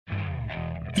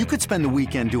You could spend the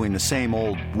weekend doing the same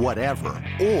old whatever,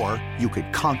 or you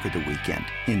could conquer the weekend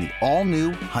in the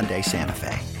all-new Hyundai Santa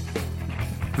Fe.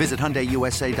 Visit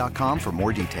HyundaiUSA.com for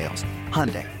more details.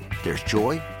 Hyundai, there's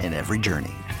joy in every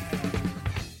journey.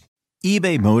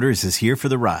 eBay Motors is here for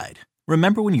the ride.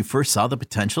 Remember when you first saw the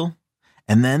potential?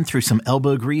 And then through some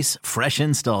elbow grease, fresh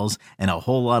installs, and a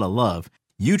whole lot of love,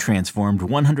 you transformed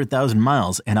 100,000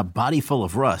 miles and a body full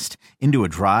of rust into a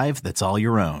drive that's all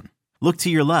your own. Look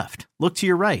to your left. Look to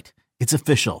your right. It's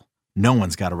official. No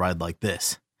one's got a ride like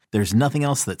this. There's nothing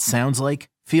else that sounds like,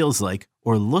 feels like,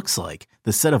 or looks like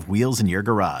the set of wheels in your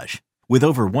garage. With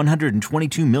over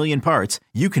 122 million parts,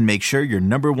 you can make sure your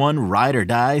number one ride or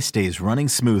die stays running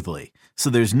smoothly.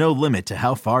 So there's no limit to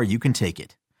how far you can take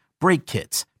it. Brake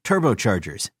kits,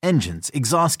 turbochargers, engines,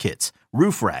 exhaust kits,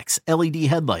 roof racks, LED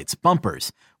headlights,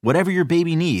 bumpers, whatever your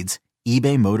baby needs,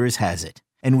 eBay Motors has it.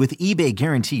 And with eBay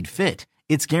Guaranteed Fit,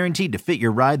 it's guaranteed to fit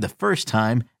your ride the first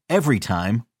time, every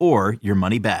time, or your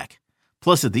money back.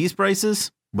 Plus, at these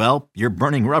prices, well, you're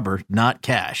burning rubber, not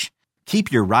cash. Keep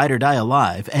your ride or die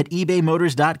alive at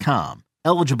ebaymotors.com.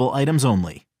 Eligible items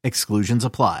only. Exclusions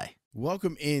apply.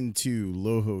 Welcome into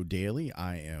Loho Daily.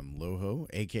 I am Loho,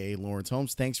 a.k.a. Lawrence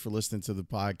Holmes. Thanks for listening to the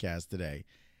podcast today.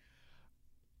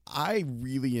 I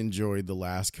really enjoyed the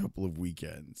last couple of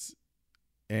weekends.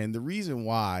 And the reason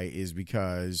why is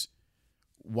because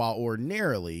while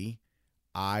ordinarily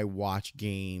I watch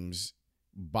games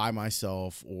by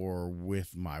myself or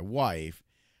with my wife,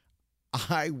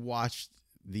 I watched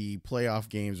the playoff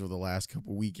games over the last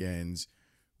couple weekends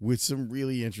with some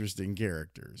really interesting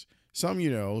characters. Some you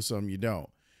know, some you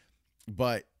don't.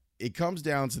 But it comes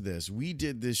down to this. We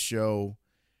did this show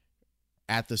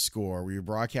at The Score. We were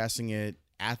broadcasting it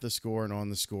at The Score and on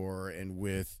The Score and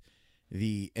with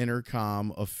the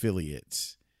Intercom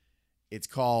affiliates. It's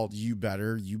called You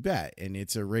Better, You Bet, and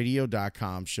it's a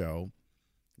radio.com show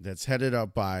that's headed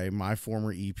up by my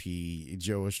former EP,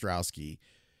 Joe Ostrowski.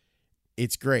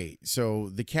 It's great. So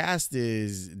the cast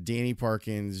is Danny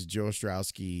Parkins, Joe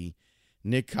Ostrowski,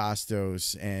 Nick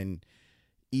Kostos, and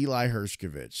Eli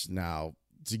Hershkovich. Now,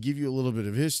 to give you a little bit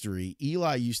of history,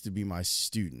 Eli used to be my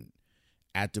student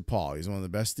at DePaul. He's one of the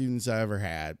best students I ever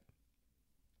had.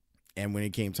 And when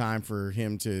it came time for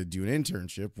him to do an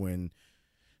internship, when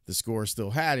The Score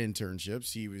still had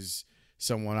internships, he was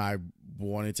someone I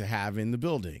wanted to have in the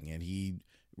building. And he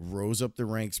rose up the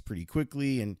ranks pretty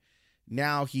quickly. And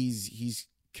now he's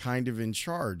kind of in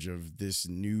charge of this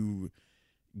new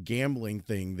gambling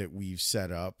thing that we've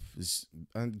set up. This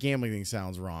gambling thing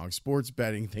sounds wrong. Sports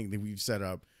betting thing that we've set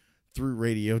up through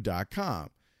radio.com.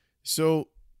 So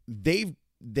they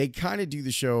kind of do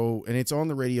the show, and it's on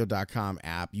the radio.com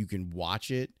app. You can watch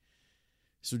it.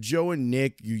 So Joe and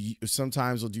Nick, you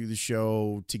sometimes will do the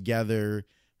show together.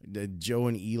 Joe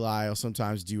and Eli will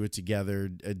sometimes do it together.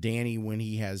 Danny, when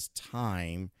he has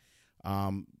time,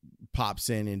 pops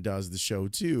in and does the show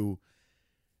too.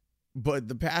 But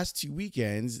the past 2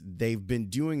 weekends, they've been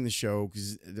doing the show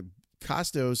because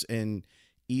Kostos and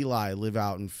Eli live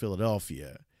out in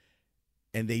Philadelphia.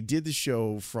 And they did the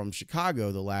show from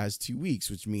Chicago the last 2 weeks,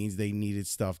 which means they needed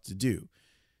stuff to do.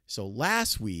 So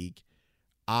last week,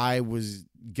 I was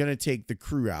going to take the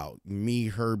crew out. Me,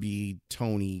 Herbie,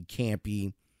 Tony,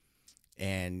 Campy,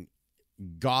 and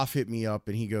Goff hit me up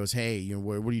and he goes, hey,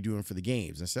 what are you doing for the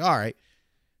games? I said, all right,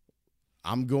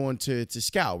 I'm going to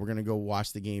Scout. We're going to go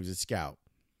watch the games at Scout.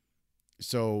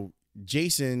 So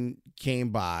Jason came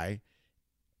by,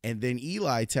 and then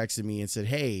Eli texted me and said,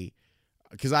 hey,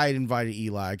 because I had invited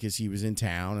Eli because he was in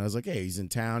town. And I was like, hey, he's in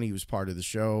town. He was part of the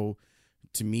show.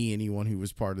 To me, anyone who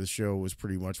was part of the show was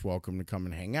pretty much welcome to come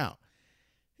and hang out.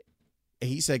 And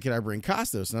he said, could I bring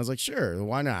Kostos? And I was like, sure,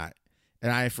 why not?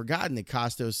 And I had forgotten that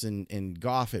Kostos and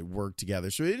Goff had worked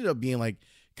together. So it ended up being like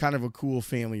kind of a cool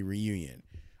family reunion.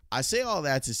 I say all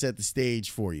that to set the stage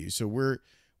for you. So we're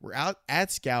out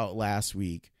at Scout last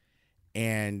week,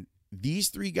 and these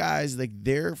three guys, like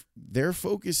their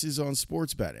focus is on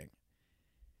sports betting.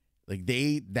 Like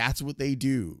that's what they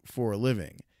do for a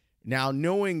living. Now,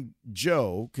 knowing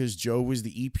Joe, because Joe was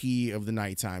the EP of the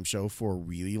nighttime show for a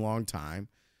really long time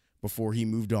before he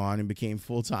moved on and became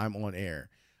full-time on air,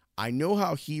 I know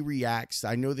how he reacts.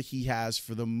 I know that he has,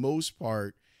 for the most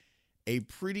part, a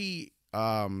pretty,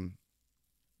 how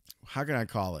can I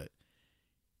call it?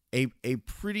 A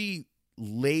pretty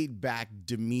laid-back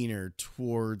demeanor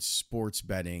towards sports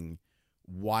betting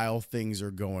while things are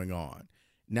going on.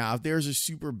 Now, if there's a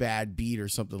super bad beat or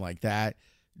something like that,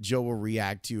 Joe will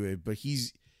react to it, but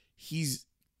he's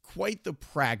quite the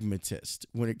pragmatist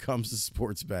when it comes to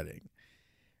sports betting.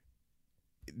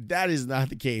 That is not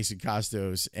the case with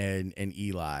Kostos and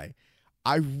Eli.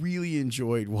 I really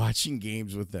enjoyed watching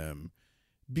games with them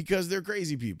because they're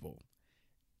crazy people.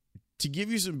 To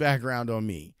give you some background on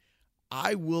me,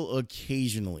 I will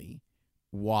occasionally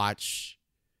bet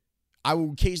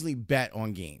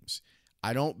on games.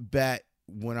 I don't bet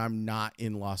when I'm not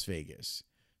in Las Vegas.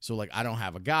 So like I don't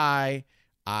have a guy,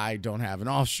 I don't have an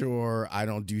offshore, I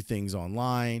don't do things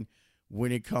online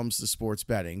when it comes to sports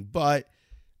betting. But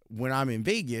when I'm in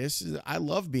Vegas, I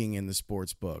love being in the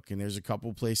sports book. And there's a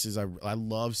couple places I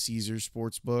love Caesars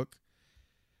Sportsbook.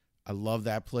 I love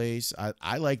that place.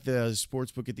 I like the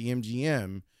sports book at the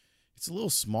MGM. It's a little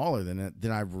smaller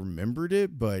than I remembered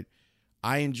it, but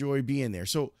I enjoy being there.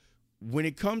 So when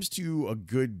it comes to a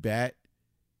good bet,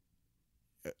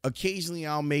 occasionally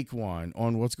I'll make one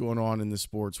on what's going on in the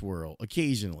sports world.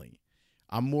 Occasionally.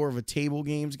 I'm more of a table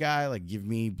games guy. Like give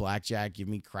me blackjack, give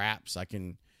me craps. I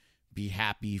can be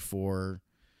happy for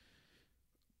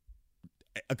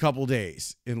a couple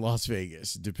days in Las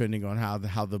Vegas, depending on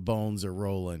how the bones are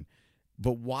rolling.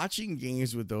 But watching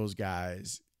games with those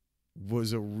guys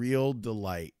was a real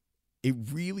delight. It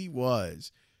really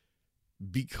was,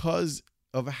 because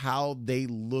of how they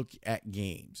look at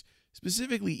games,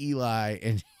 specifically Eli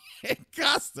and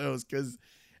Costos, because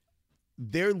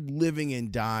they're living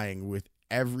and dying with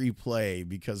every play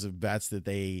because of bets that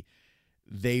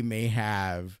they may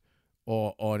have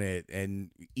on it. And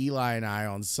Eli and I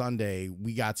on Sunday,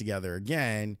 we got together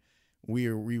again. We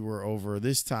were over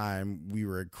this time. We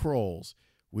were at Kroll's,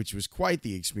 which was quite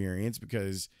the experience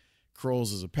because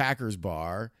Kroll's is a Packers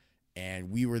bar, and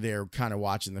we were there kind of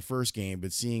watching the first game,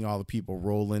 but seeing all the people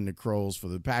roll into Kroll's for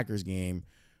the Packers game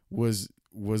was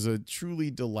a truly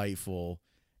delightful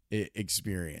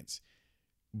experience.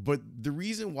 But the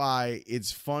reason why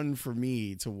it's fun for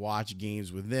me to watch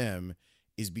games with them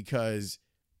is because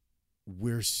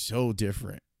we're so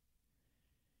different.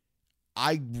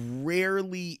 I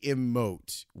rarely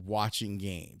emote watching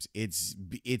games. It's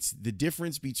the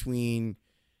difference between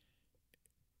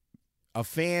a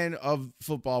fan of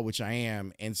football, which I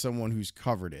am, and someone who's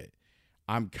covered it.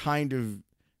 I'm kind of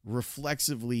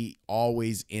reflexively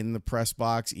always in the press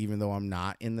box, even though I'm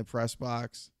not in the press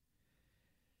box.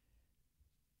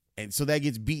 And so that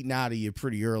gets beaten out of you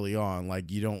pretty early on.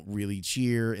 Like, you don't really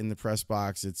cheer in the press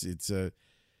box. It's a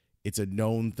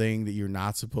known thing that you're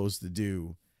not supposed to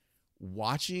do.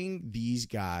 Watching these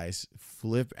guys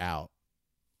flip out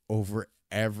over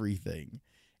everything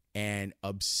and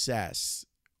obsess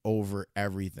over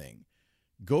everything.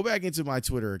 Go back into my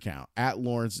Twitter account at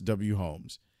Lawrence W.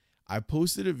 Holmes. I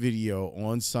posted a video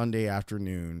on Sunday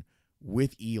afternoon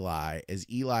with Eli as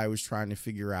Eli was trying to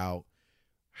figure out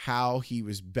how he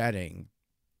was betting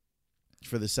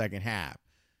for the second half.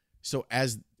 So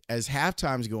as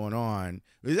halftime's going on,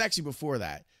 it was actually before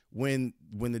that. When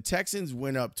the Texans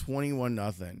went up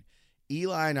 21-0,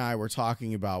 Eli and I were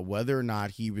talking about whether or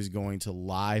not he was going to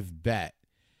live bet.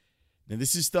 Now,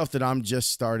 this is stuff that I'm just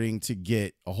starting to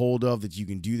get a hold of, that you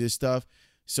can do this stuff.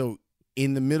 So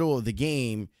in the middle of the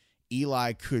game,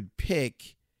 Eli could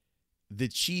pick the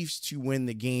Chiefs to win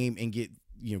the game and get,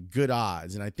 good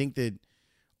odds. And I think that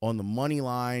on the money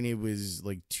line, it was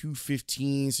like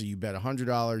 $215. So you bet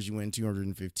 $100, you win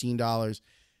 $215.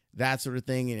 That sort of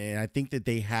thing. And I think that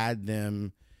they had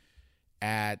them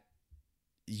at,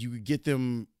 you could get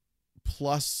them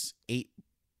plus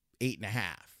 8.5.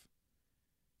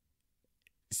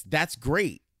 That's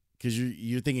great, because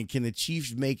you're thinking, can the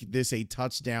Chiefs make this a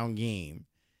touchdown game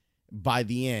by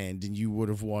the end, and you would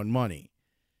have won money.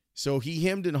 So he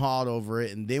hemmed and hawed over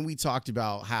it, and then we talked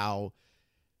about how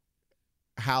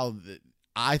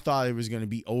I thought it was going to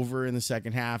be over in the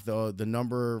second half. The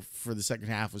number for the second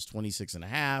half was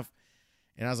 26.5.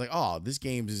 And I was like, oh, this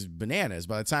game is bananas.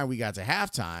 By the time we got to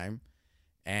halftime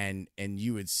and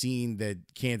you had seen that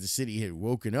Kansas City had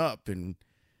woken up, and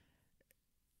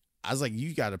I was like,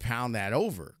 you got to pound that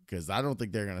over, because I don't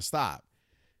think they're going to stop.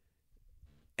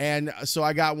 And so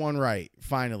I got one right.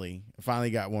 Finally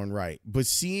got one right. But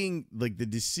seeing like the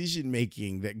decision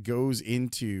making that goes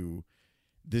into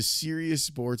the serious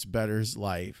sports bettor's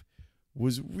life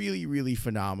was really, really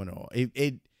phenomenal.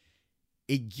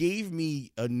 It gave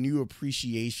me a new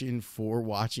appreciation for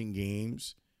watching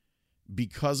games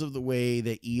because of the way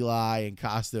that Eli and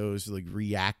Costos like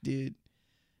reacted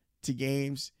to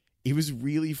games. It was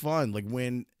really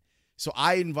fun. So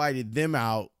I invited them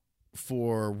out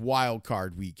for wild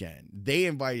card weekend. They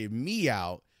invited me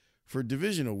out for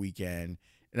divisional weekend.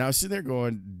 And I was sitting there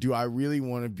going, do I really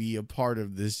want to be a part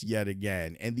of this yet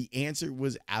again? And the answer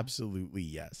was absolutely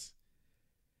yes.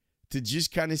 To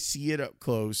just kind of see it up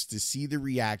close, to see the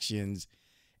reactions,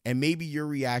 and maybe your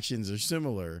reactions are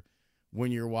similar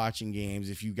when you're watching games.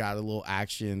 If you got a little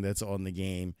action that's on the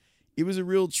game, it was a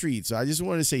real treat. So I just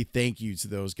want to say thank you to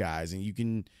those guys. And you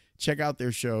can check out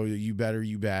their show, You Better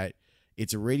You Bet.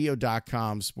 It's a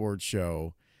radio.com sports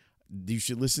show. You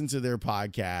should listen to their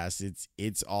podcast.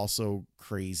 It's also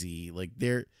crazy. Like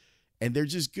they're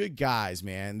just good guys,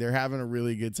 man. They're having a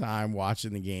really good time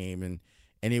watching the game, and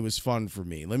it was fun for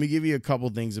me. Let me give you a couple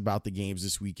things about the games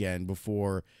this weekend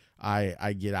before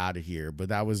I get out of here, but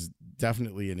that was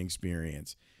definitely an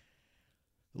experience.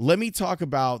 Let me talk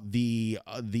about the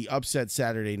upset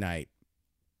Saturday night.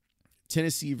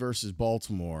 Tennessee versus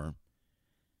Baltimore.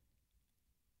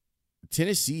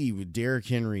 Tennessee, with Derrick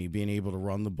Henry being able to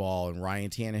run the ball and Ryan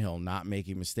Tannehill not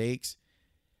making mistakes,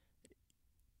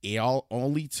 it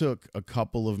only took a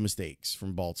couple of mistakes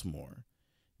from Baltimore.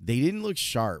 They didn't look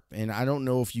sharp, and I don't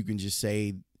know if you can just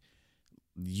say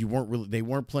they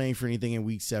weren't playing for anything in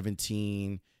week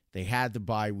 17. They had the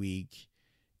bye week,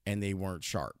 and they weren't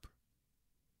sharp.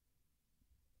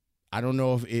 I don't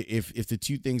know if the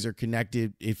two things are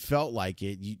connected. It felt like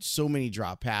it. So many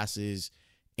drop passes,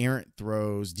 errant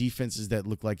throws, defenses that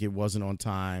looked like it wasn't on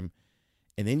time.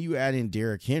 And then you add in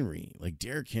Derrick Henry. Like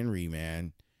Derrick Henry,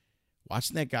 man,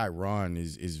 watching that guy run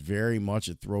is very much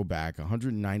a throwback.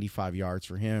 195 yards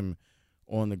for him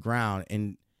on the ground.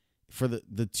 And for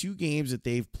the two games that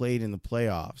they've played in the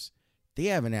playoffs, they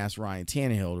haven't asked Ryan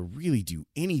Tannehill to really do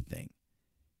anything.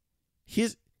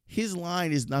 His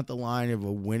line is not the line of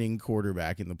a winning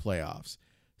quarterback in the playoffs.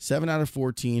 7 out of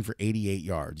 14 for 88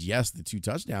 yards. Yes, the 2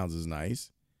 touchdowns is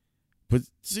nice. But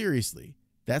seriously,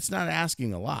 that's not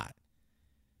asking a lot.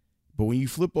 But when you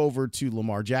flip over to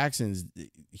Lamar Jackson's,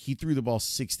 he threw the ball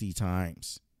 60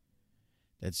 times.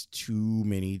 That's too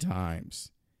many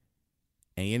times.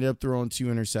 And he ended up throwing 2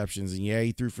 interceptions. And yeah,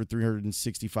 he threw for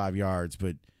 365 yards,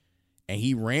 and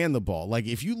he ran the ball. Like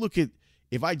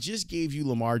if I just gave you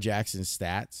Lamar Jackson's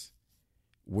stats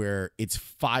where it's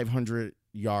 500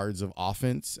 yards of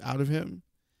offense out of him,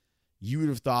 you would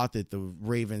have thought that the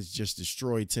Ravens just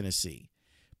destroyed Tennessee.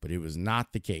 But it was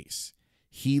not the case.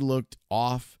 He looked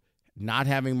off. Not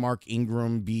having Mark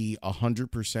Ingram be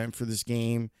 100% for this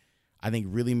game, I think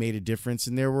really made a difference.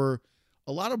 And there were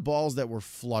a lot of balls that were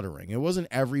fluttering. It wasn't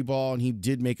every ball, and he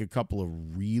did make a couple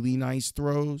of really nice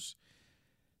throws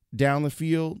down the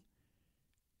field.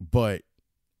 But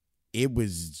it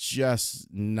was just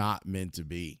not meant to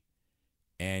be.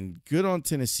 And good on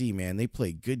Tennessee, man. They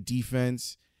played good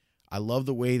defense. I love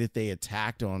the way that they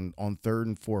attacked on 3rd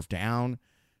and 4th down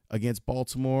against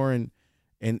Baltimore, and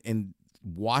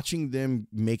watching them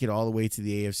make it all the way to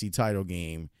the AFC title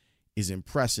game is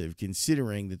impressive,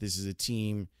 considering that this is a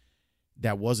team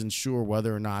that wasn't sure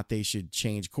whether or not they should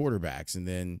change quarterbacks. And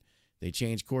then they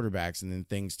changed quarterbacks, and then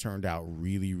things turned out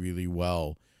really, really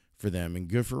well for them. And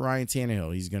good for Ryan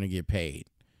Tannehill. He's going to get paid.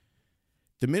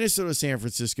 The Minnesota-San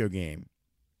Francisco game,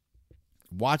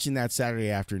 watching that Saturday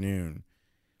afternoon,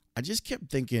 I just kept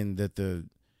thinking that the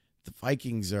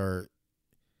Vikings are,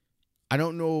 I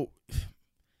don't know,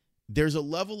 there's a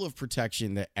level of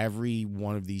protection that every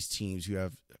one of these teams who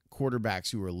have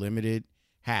quarterbacks who are limited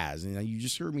has. And you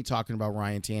just heard me talking about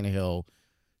Ryan Tannehill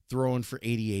throwing for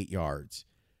 88 yards.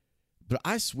 But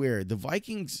I swear, the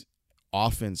Vikings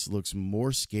offense looks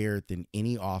more scared than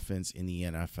any offense in the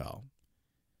NFL.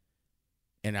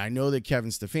 And I know that Kevin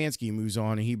Stefanski moves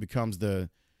on and he becomes the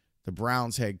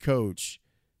Browns head coach,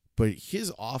 but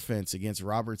his offense against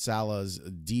Robert Saleh's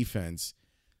defense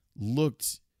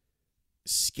looked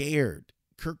scared.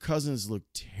 Kirk Cousins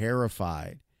looked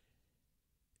terrified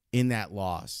in that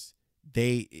loss.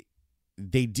 They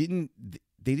didn't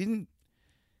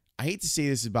I hate to say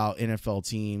this about NFL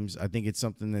teams. I think it's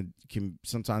something that can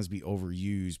sometimes be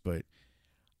overused, but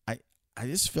I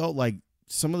just felt like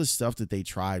some of the stuff that they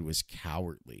tried was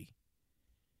cowardly.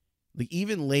 Like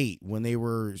even late when they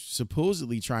were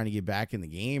supposedly trying to get back in the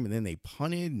game and then they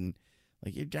punted and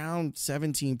like you're down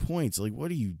 17 points. Like what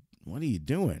are you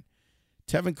doing?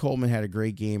 Tevin Coleman had a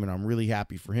great game and I'm really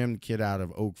happy for him. The kid out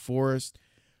of Oak Forest,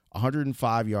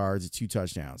 105 yards and 2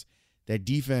 touchdowns. That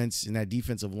defense and that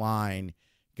defensive line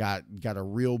got a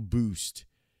real boost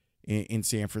in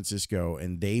San Francisco,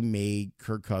 and they made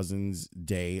Kirk Cousins'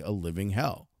 day a living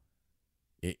hell.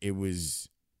 It was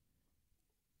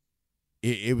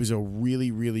a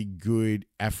really, really good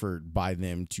effort by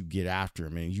them to get after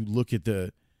him. And you look at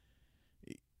the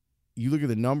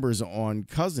numbers on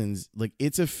Cousins, like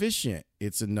it's efficient.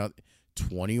 It's another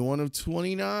 21 of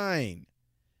 29,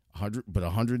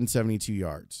 172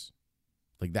 yards.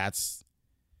 Like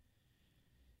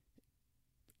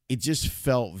it just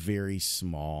felt very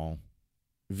small,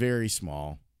 very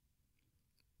small.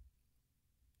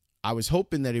 I was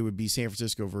hoping that it would be San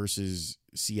Francisco versus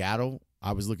Seattle.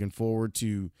 I was looking forward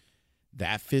to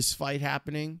that fist fight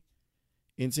happening.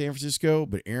 in San Francisco,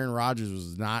 but Aaron Rodgers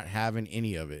was not having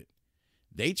any of it.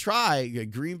 They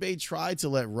tried. Green Bay tried to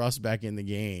let Russ back in the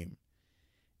game,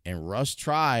 and Russ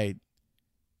tried,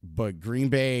 but Green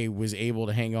Bay was able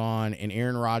to hang on, and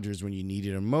Aaron Rodgers, when you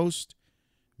needed him most,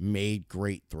 made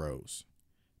great throws.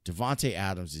 Davante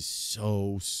Adams is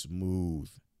so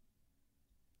smooth.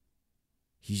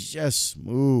 He's just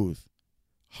smooth.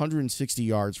 160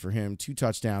 yards for him, 2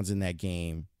 touchdowns in that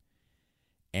game.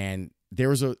 And there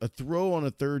was a throw on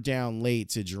a third down late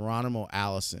to Geronimo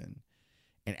Allison.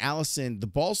 And Allison, the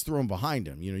ball's thrown behind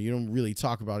him. You know, you don't really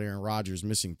talk about Aaron Rodgers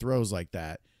missing throws like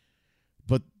that.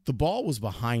 But the ball was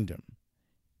behind him.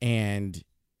 And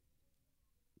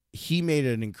he made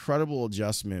an incredible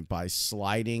adjustment by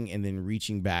sliding and then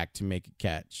reaching back to make a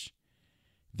catch.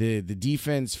 The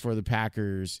defense for the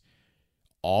Packers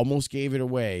almost gave it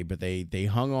away, but they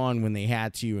hung on when they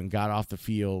had to and got off the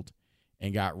field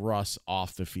and got Russ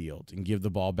off the field and give the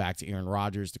ball back to Aaron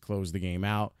Rodgers to close the game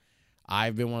out.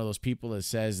 I've been one of those people that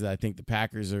says that I think the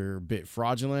Packers are a bit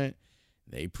fraudulent.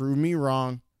 They proved me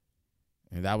wrong.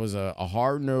 And that was a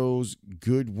hard-nosed,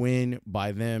 good win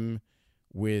by them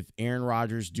with Aaron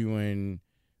Rodgers doing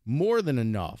more than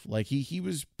enough. Like, he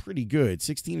was pretty good.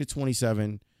 16 to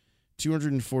 27,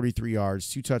 243 yards,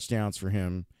 2 touchdowns for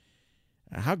him.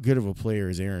 How good of a player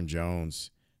is Aaron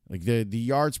Jones? Like, the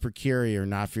yards per carry are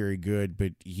not very good,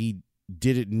 but he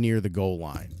did it near the goal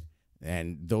line.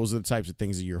 And those are the types of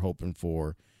things that you're hoping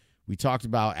for. We talked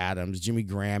about Adams. Jimmy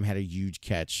Graham had a huge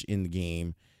catch in the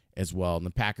game as well. And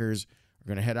the Packers are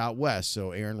going to head out west.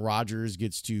 So Aaron Rodgers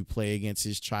gets to play against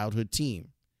his childhood team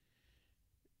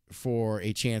for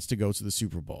a chance to go to the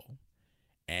Super Bowl.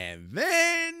 And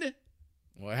then,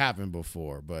 what happened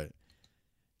before, but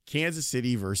Kansas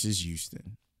City versus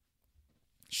Houston.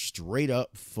 Straight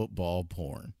up football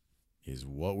porn is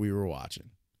what we were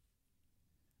watching.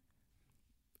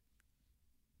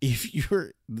 If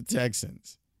you're the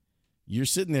Texans, you're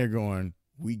sitting there going,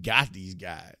 we got these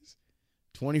guys.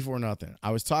 24-0.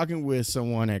 I was talking with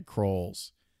someone at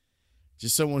Kroll's,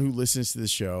 just someone who listens to the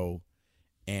show,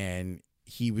 and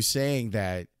he was saying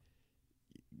that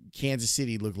Kansas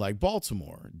City looked like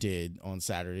Baltimore did on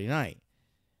Saturday night.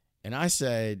 And I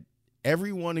said,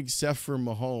 everyone except for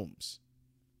Mahomes.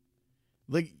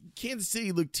 Like, Kansas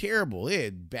City looked terrible. They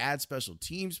had bad special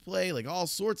teams play, like all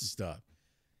sorts of stuff.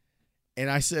 And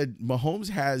I said, Mahomes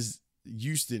has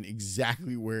Houston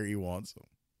exactly where he wants them.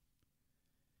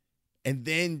 And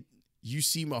then you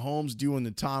see Mahomes doing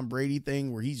the Tom Brady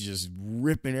thing where he's just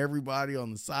ripping everybody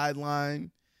on the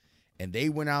sideline. And they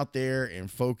went out there and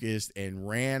focused and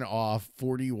ran off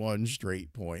 41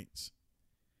 straight points.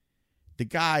 The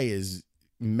guy is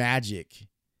magic.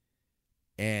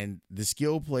 And the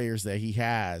skill players that he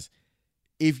has,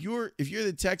 if you're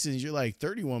the Texans, you're like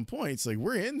 31 points, like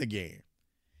we're in the game.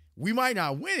 We might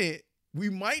not win it. We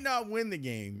might not win the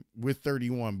game with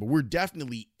 31, but we're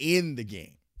definitely in the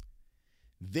game.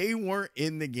 They weren't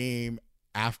in the game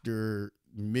after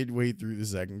midway through the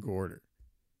second quarter,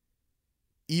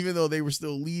 even though they were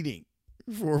still leading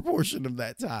for a portion of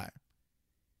that time.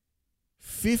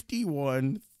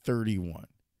 51-31.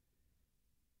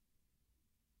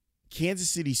 Kansas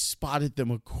City spotted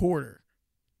them a quarter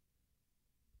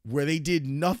where they did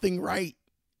nothing right.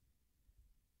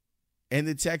 And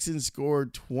the Texans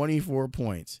scored 24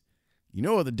 points. You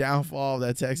know what the downfall of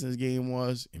that Texans game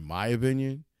was, in my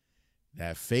opinion?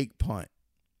 That fake punt.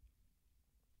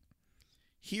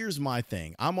 Here's my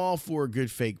thing. I'm all for a good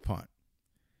fake punt.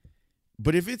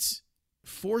 But if it's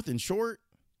 4th and short,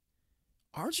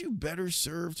 aren't you better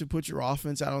served to put your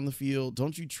offense out on the field?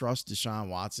 Don't you trust Deshaun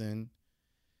Watson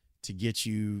to get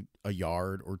you a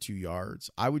yard or 2 yards?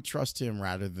 I would trust him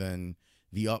rather than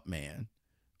the up man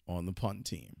on the punt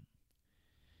team.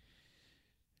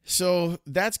 So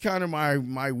that's kind of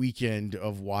my weekend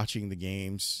of watching the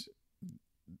games.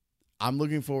 I'm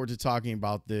looking forward to talking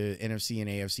about the NFC and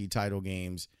AFC title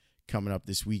games coming up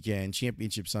this weekend.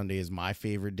 Championship Sunday is my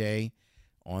favorite day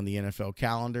on the NFL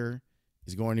calendar.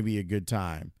 It's going to be a good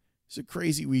time. It's a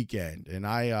crazy weekend. And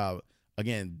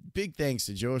again, big thanks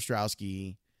to Joe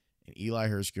Ostrowski and Eli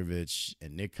Hershkovich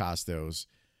and Nick Costos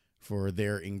for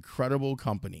their incredible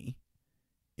company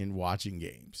in watching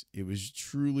games. It was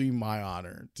truly my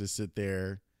honor to sit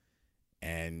there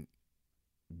and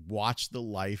watch the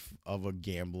life of a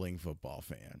gambling football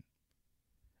fan.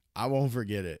 I won't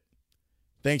forget it.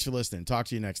 Thanks for listening. Talk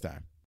to you next time.